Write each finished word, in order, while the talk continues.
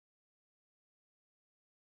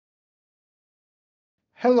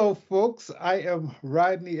Hello, folks. I am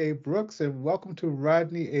Rodney A. Brooks, and welcome to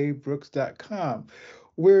RodneyABrooks.com.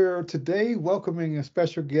 We're today welcoming a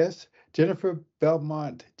special guest, Jennifer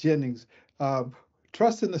Belmont Jennings, uh,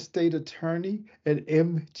 Trust in the State Attorney at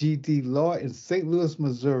MGD Law in St. Louis,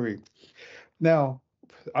 Missouri. Now,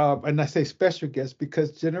 and I say special guest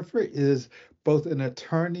because Jennifer is both an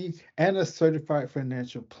attorney and a certified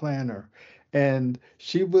financial planner. And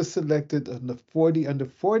she was selected on the 40 under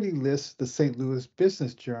 40 list, the St. Louis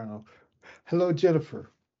Business Journal. Hello,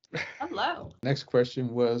 Jennifer. Hello. Next question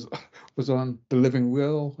was on the living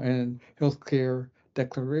will and healthcare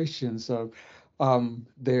declarations.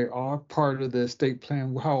 They are part of the estate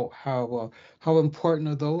plan. How important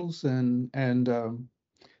are those, and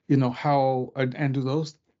how and do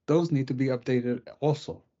those need to be updated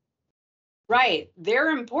also? Right. They're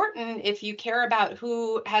important if you care about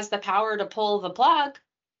who has the power to pull the plug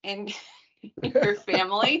in your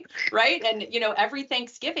family, right? And every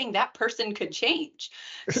Thanksgiving that person could change.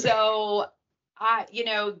 So,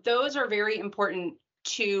 those are very important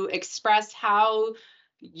to express how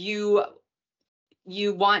you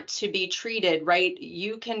you want to be treated, right?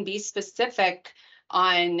 You can be specific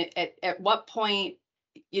on at what point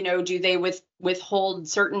do they withhold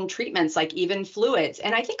certain treatments, like even fluids.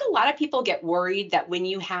 And I think a lot of people get worried that when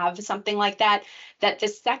you have something like that, that the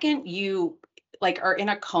second you like are in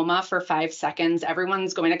a coma for 5 seconds,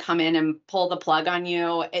 everyone's going to come in and pull the plug on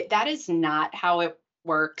you. That is not how it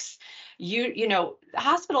works.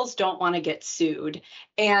 Hospitals don't want to get sued.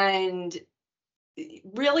 And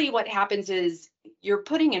really what happens is you're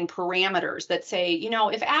putting in parameters that say,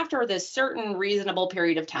 if after this certain reasonable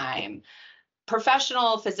period of time,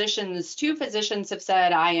 professional physicians, two physicians have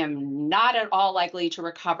said, I am not at all likely to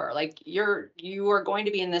recover. Like you are going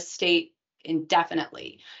to be in this state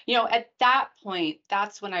indefinitely. At that point,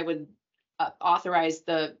 that's when I would authorize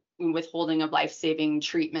the withholding of life-saving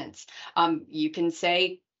treatments. You can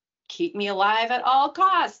say, keep me alive at all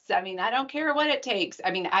costs. I mean, I don't care what it takes.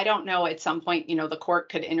 I mean, I don't know, at some point, the court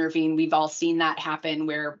could intervene. We've all seen that happen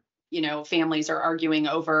where families are arguing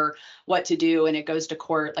over what to do and it goes to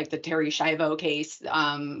court, like the Terry Schiavo case.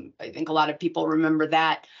 I think a lot of people remember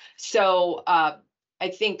that. So I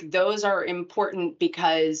think those are important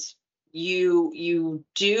because you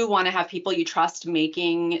do want to have people you trust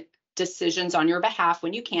making decisions on your behalf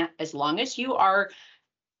when you can't. As long as you are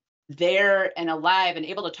there and alive and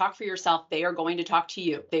able to talk for yourself, they are going to talk to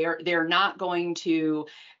you. They're not going to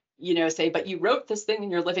say, but you wrote this thing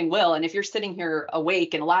in your living will. And if you're sitting here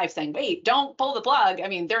awake and alive saying, wait, don't pull the plug, I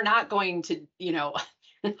mean, they're not going to,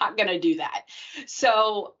 not going to do that.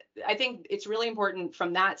 So I think it's really important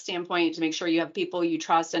from that standpoint to make sure you have people you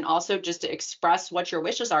trust, and also just to express what your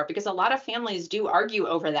wishes are, because a lot of families do argue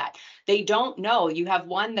over that. They don't know. You have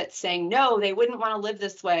one that's saying, no, they wouldn't want to live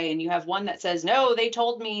this way. And you have one that says, no, they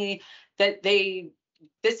told me that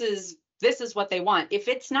this is what they want. If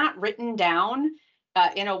it's not written down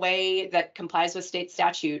in a way that complies with state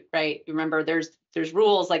statute, right? Remember, there's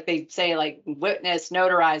rules, like they say, like witness,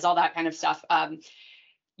 notarize, all that kind of stuff.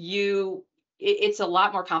 It's a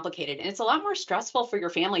lot more complicated, and it's a lot more stressful for your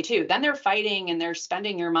family too. Then they're fighting and they're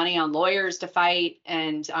spending your money on lawyers to fight.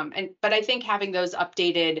 But I think having those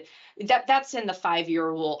updated, that's in the 5-year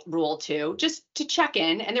rule too, just to check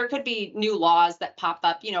in. And there could be new laws that pop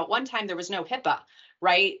up. At one time there was no HIPAA,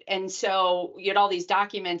 right? And so you had all these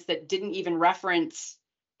documents that didn't even reference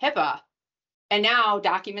HIPAA. And now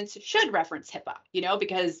documents should reference HIPAA,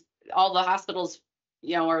 because all the hospitals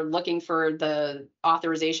are looking for the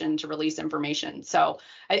authorization to release information. So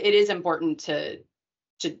it is important to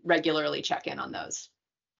regularly check in on those.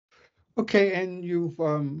 Okay, and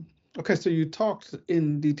so you talked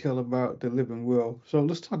in detail about the living will. So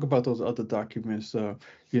let's talk about those other documents. The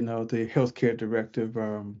healthcare directive,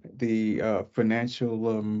 the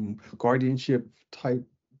financial guardianship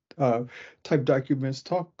uh, type documents.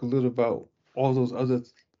 Talk a little about all those other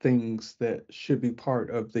things that should be part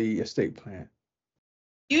of the estate plan.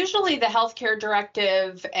 Usually the healthcare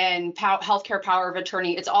directive and healthcare power of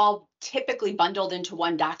attorney, it's all typically bundled into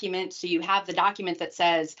one document. So you have the document that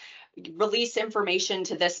says, release information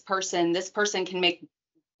to this person. This person can make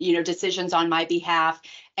decisions on my behalf.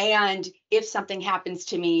 And if something happens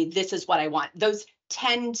to me, this is what I want. Those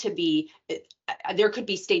tend to be, there could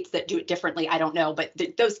be states that do it differently, I don't know, but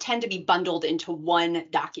those tend to be bundled into one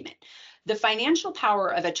document. The financial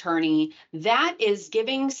power of attorney, that is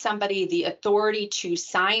giving somebody the authority to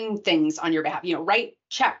sign things on your behalf, write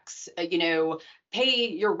checks, pay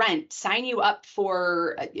your rent, sign you up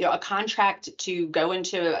for a contract to go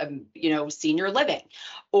into senior living,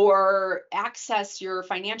 or access your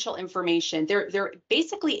financial information. They're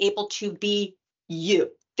basically able to be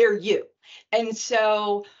you. they're you. And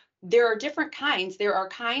so there are different kinds. There are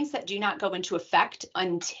kinds that do not go into effect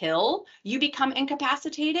until you become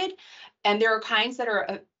incapacitated. And there are kinds that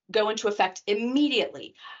are go into effect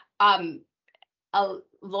immediately.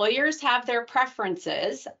 Lawyers have their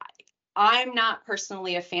preferences. I'm not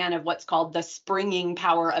personally a fan of what's called the springing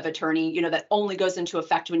power of attorney, that only goes into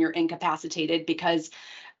effect when you're incapacitated, because,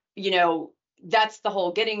 that's the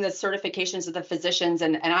whole getting the certifications of the physicians.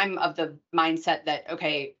 And I'm of the mindset that,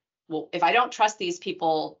 okay, well, if I don't trust these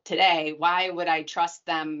people today, why would I trust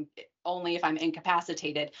them only if I'm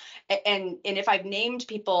incapacitated? And if I've named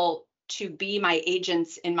people to be my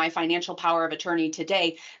agents in my financial power of attorney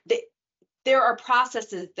today, there are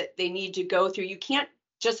processes that they need to go through. You can't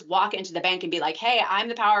just walk into the bank and be like, hey, I'm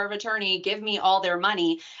the power of attorney, give me all their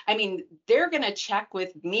money. I mean, they're going to check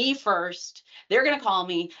with me first. They're going to call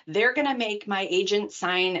me. They're going to make my agent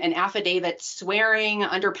sign an affidavit swearing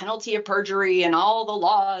under penalty of perjury and all the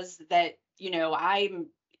laws that, I'm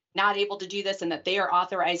not able to do this and that they are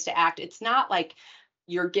authorized to act. It's not like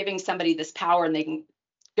you're giving somebody this power and they can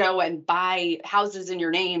go and buy houses in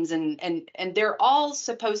your names, and they're all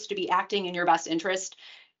supposed to be acting in your best interest.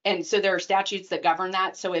 And so there are statutes that govern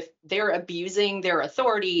that. So if they're abusing their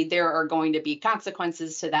authority, there are going to be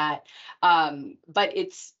consequences to that. But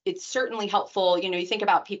it's certainly helpful. You think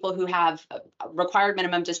about people who have required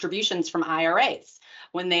minimum distributions from IRAs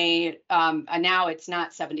when they, and now it's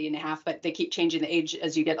not 70 and a half, but they keep changing the age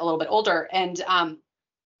as you get a little bit older. And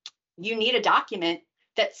you need a document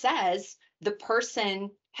that says the person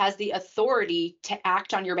has the authority to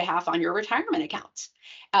act on your behalf on your retirement account,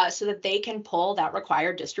 so that they can pull that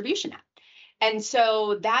required distribution out. And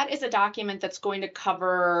so that is a document that's going to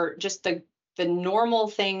cover just the normal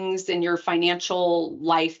things in your financial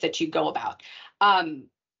life that you go about.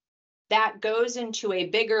 That goes into a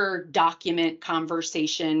bigger document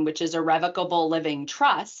conversation, which is a revocable living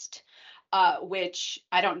trust, which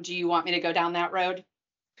do you want me to go down that road?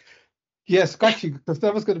 Yes, got you. Because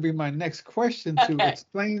that was going to be my next question,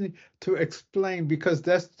 to explain, because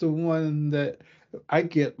that's the one that I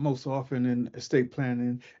get most often in estate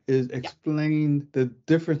planning, is explain the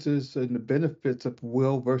differences and the benefits of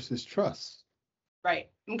will versus trust. Right.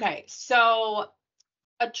 Okay. So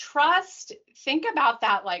a trust, think about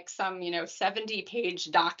that like some,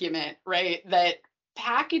 70-page document, right? That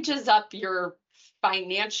packages up your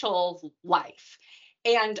financial life.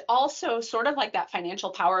 And also, sort of like that financial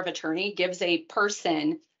power of attorney gives a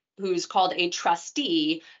person who's called a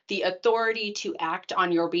trustee the authority to act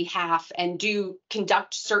on your behalf and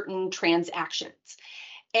conduct certain transactions.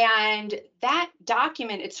 And that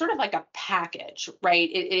document, it's sort of like a package,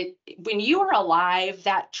 right? When you are alive,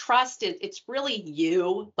 that trust, it's really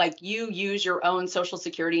you. Like, you use your own social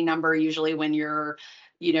security number usually when you're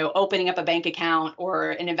opening up a bank account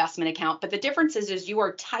or an investment account. But the difference is you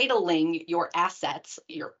are titling your assets.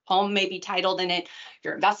 Your home may be titled in it.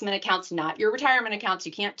 Your investment accounts, not your retirement accounts.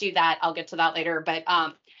 You can't do that. I'll get to that later. But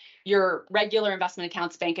your regular investment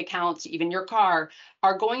accounts, bank accounts, even your car,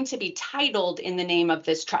 are going to be titled in the name of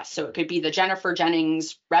this trust. So it could be the Jennifer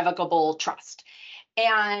Jennings Revocable Trust.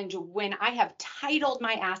 And when I have titled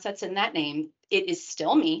my assets in that name, it is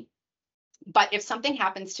still me. But if something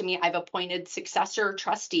happens to me, I've appointed successor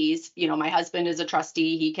trustees. My husband is a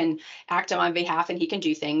trustee. He can act on my behalf and he can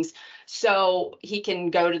do things. So he can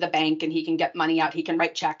go to the bank and he can get money out. He can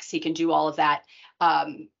write checks. He can do all of that.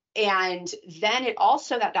 And then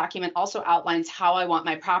that document also outlines how I want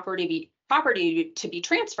my property to be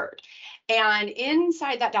transferred. And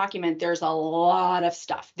inside that document, there's a lot of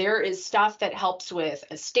stuff. There is stuff that helps with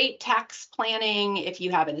estate tax planning. If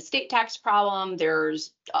you have an estate tax problem,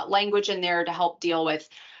 there's language in there to help deal with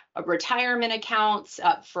retirement accounts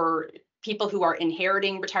for people who are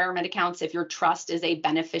inheriting retirement accounts, if your trust is a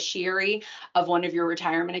beneficiary of one of your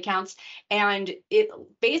retirement accounts. And it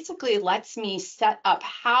basically lets me set up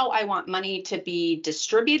how I want money to be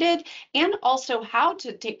distributed and also how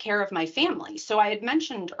to take care of my family. So I had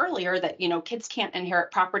mentioned earlier that, kids can't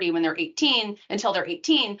inherit property when they're 18 until they're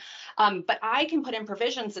 18. But I can put in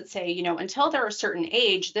provisions that say, until they're a certain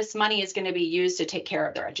age, this money is going to be used to take care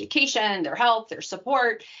of their education, their health, their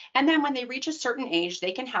support. And then when they reach a certain age,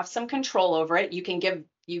 they can have some control over it. You can give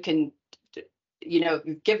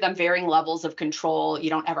them varying levels of control. You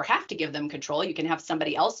don't ever have to give them control. You can have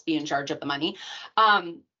somebody else be in charge of the money.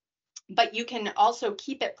 But you can also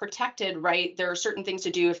keep it protected, right? There are certain things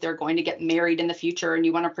to do if they're going to get married in the future and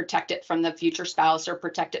you want to protect it from the future spouse or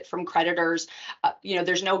protect it from creditors.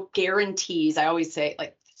 There's no guarantees. I always say,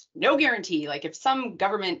 like, no guarantee. Like, if some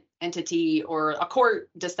government entity or a court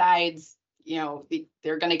decides,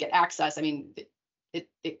 they're going to get access, I mean,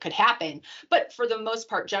 it could happen. But for the most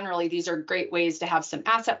part, generally, these are great ways to have some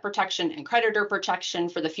asset protection and creditor protection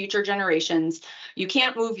for the future generations. You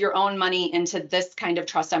can't move your own money into this kind of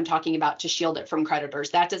trust I'm talking about to shield it from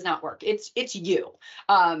creditors. That does not work. It's you,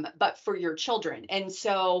 but for your children. And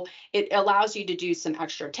so it allows you to do some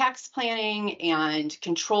extra tax planning and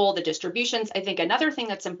control the distributions. I think another thing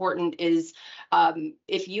that's important is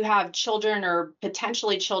if you have children or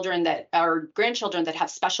potentially children that are grandchildren that have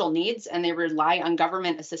special needs and they rely on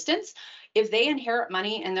government assistance, if they inherit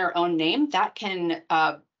money in their own name, that can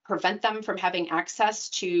prevent them from having access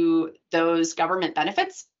to those government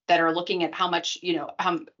benefits that are looking at how much,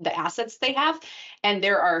 the assets they have. And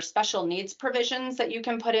there are special needs provisions that you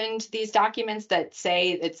can put into these documents that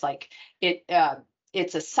say it's like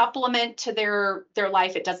it's a supplement to their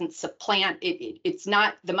life. It doesn't supplant. It's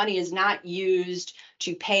not, the money is not used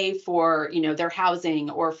to pay for, their housing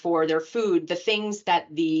or for their food, the things that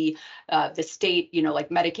the state, like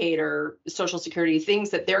Medicaid or Social Security, things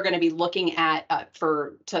that they're going to be looking at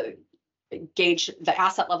to gauge the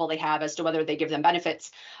asset level they have as to whether they give them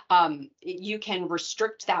benefits. You can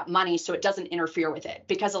restrict that money so it doesn't interfere with it,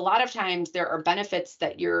 because a lot of times there are benefits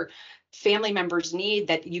that your family members need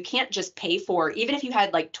that you can't just pay for. Even if you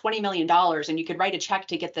had like $20 million and you could write a check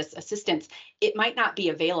to get this assistance, it might not be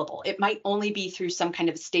available. It might only be through some kind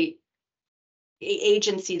of state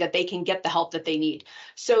agency that they can get the help that they need.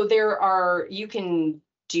 So you can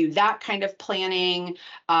do that kind of planning.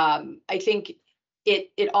 I think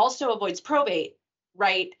it also avoids probate,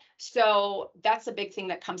 right? So that's a big thing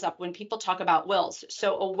that comes up when people talk about wills.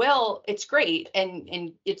 So a will, it's great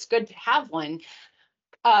and it's good to have one.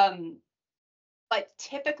 But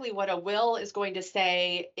typically what a will is going to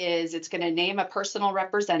say is it's going to name a personal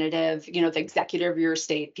representative, the executive of your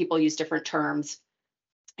estate. People use different terms.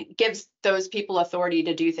 It gives those people authority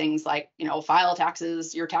to do things like, file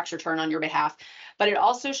taxes, your tax return on your behalf. But it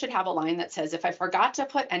also should have a line that says, if I forgot to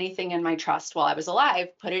put anything in my trust while I was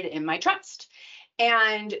alive, put it in my trust.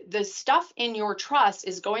 And the stuff in your trust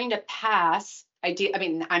is going to pass.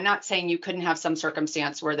 I'm not saying you couldn't have some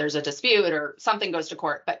circumstance where there's a dispute or something goes to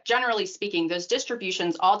court, but generally speaking, those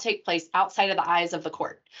distributions all take place outside of the eyes of the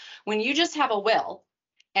court. When you just have a will,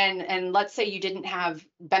 and let's say you didn't have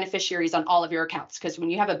beneficiaries on all of your accounts, because when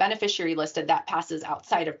you have a beneficiary listed, that passes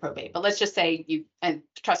outside of probate. But let's just say and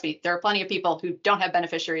trust me, there are plenty of people who don't have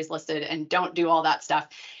beneficiaries listed and don't do all that stuff.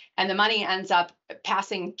 And the money ends up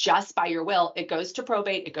passing just by your will. It goes to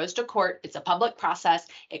probate, it goes to court. It's a public process.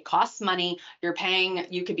 It costs money.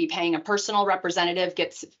 You could be paying a personal representative,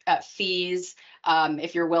 gets fees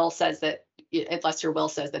if your will says that, unless your will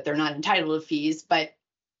says that they're not entitled to fees, but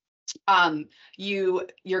you're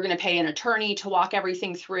going to pay an attorney to walk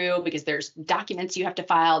everything through because there's documents you have to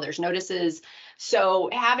file, there's notices. So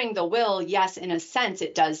having the will, yes, in a sense,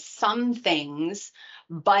 it does some things,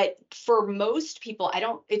 but for most people,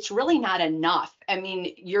 it's really not enough. I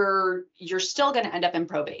mean, you're still going to end up in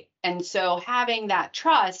probate. And so having that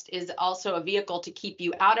trust is also a vehicle to keep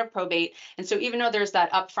you out of probate. And so even though there's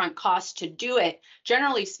that upfront cost to do it,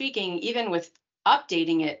 generally speaking, even with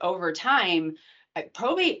updating it over time,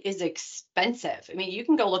 probate is expensive. I mean, you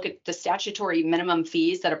can go look at the statutory minimum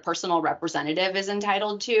fees that a personal representative is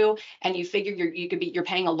entitled to, and you figure you're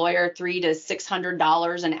paying a lawyer $300 to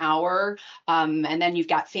 $600 an hour, and then you've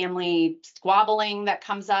got family squabbling that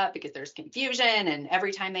comes up because there's confusion, and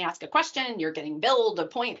every time they ask a question, you're getting billed a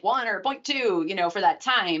 0.1 or 0.2, for that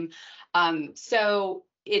time. So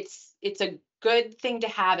it's a good thing to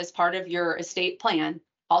have as part of your estate plan.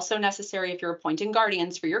 Also necessary if you're appointing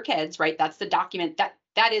guardians for your kids, right? That's the document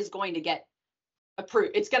that is going to get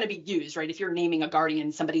approved. It's going to be used, right? If you're naming a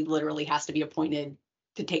guardian, somebody literally has to be appointed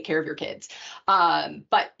to take care of your kids.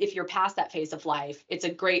 But if you're past that phase of life, it's a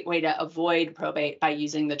great way to avoid probate by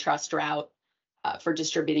using the trust route for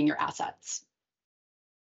distributing your assets.